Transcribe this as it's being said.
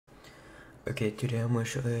Okay, today I'm going to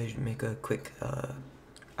show you how to make a quick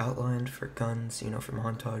outline for guns, for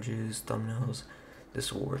montages, thumbnails.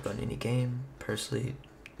 This will work on any game. Personally,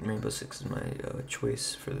 Rainbow Six is my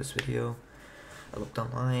choice for this video. I looked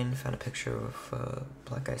online, found a picture of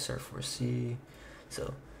Black Ice R4C.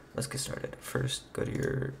 So let's get started. First, go to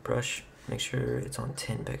your brush, make sure it's on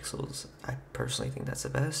 10 pixels. I personally think that's the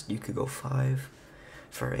best. You could go 5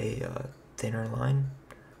 for a thinner line,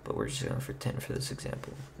 but we're just going for 10 for this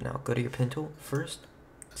example. Now go to your pen tool first,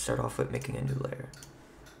 start off with making a new layer.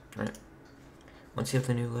 Alright, once you have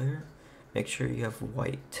the new layer, make sure you have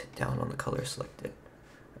white down on the color selected.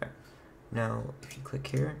 Alright, now if you click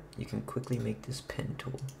here, you can quickly make this pen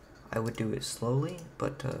tool. I would do it slowly,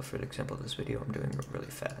 but for the example of this video, I'm doing it really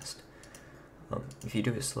fast. If you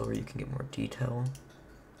do it slower, you can get more detail.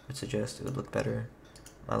 I would suggest it would look better.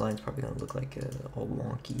 My line's probably going to look like all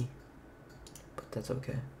wonky, but that's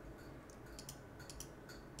okay.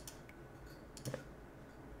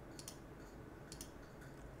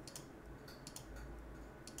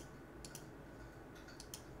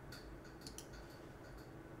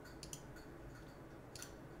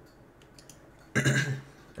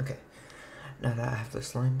 Okay, now that I have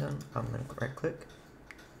this line done, I'm going to right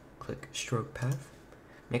click stroke path,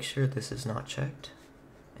 make sure this is not checked,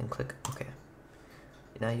 and click OK.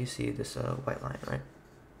 Now you see this white line, right?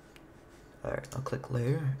 Alright, I'll click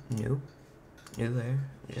layer, new layer,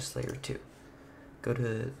 just layer 2. Go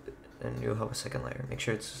to, and you'll have a second layer. Make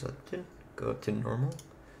sure it's selected, go up to normal,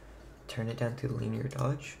 turn it down to linear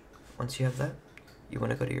dodge. Once you have that, you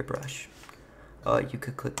want to go to your brush. You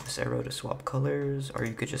could click this arrow to swap colors, or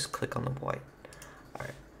you could just click on the white.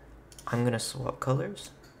 Alright, I'm gonna swap colors.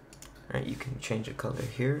 Alright, you can change the color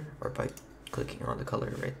here, or by clicking on the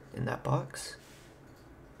color right in that box.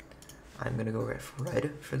 I'm gonna go with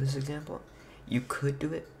red for this example. You could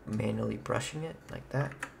do it manually brushing it like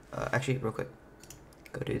that. Actually, real quick,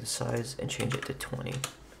 go to the size and change it to 20.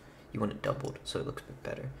 You want it doubled so it looks a bit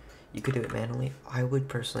better. You could do it manually. I would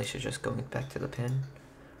personally suggest going back to the pen,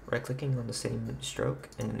 right clicking on the same stroke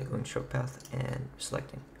and then going stroke path and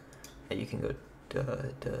selecting. And you can go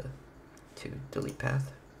to delete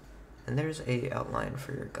path, and there's a outline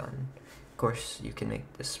for your gun. Of course, you can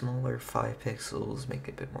make this smaller, 5 pixels, make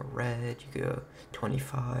it a bit more red. You could go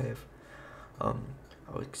 25. I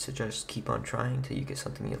would suggest keep on trying till you get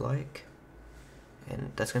something you like.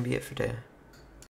 And that's gonna be it for today.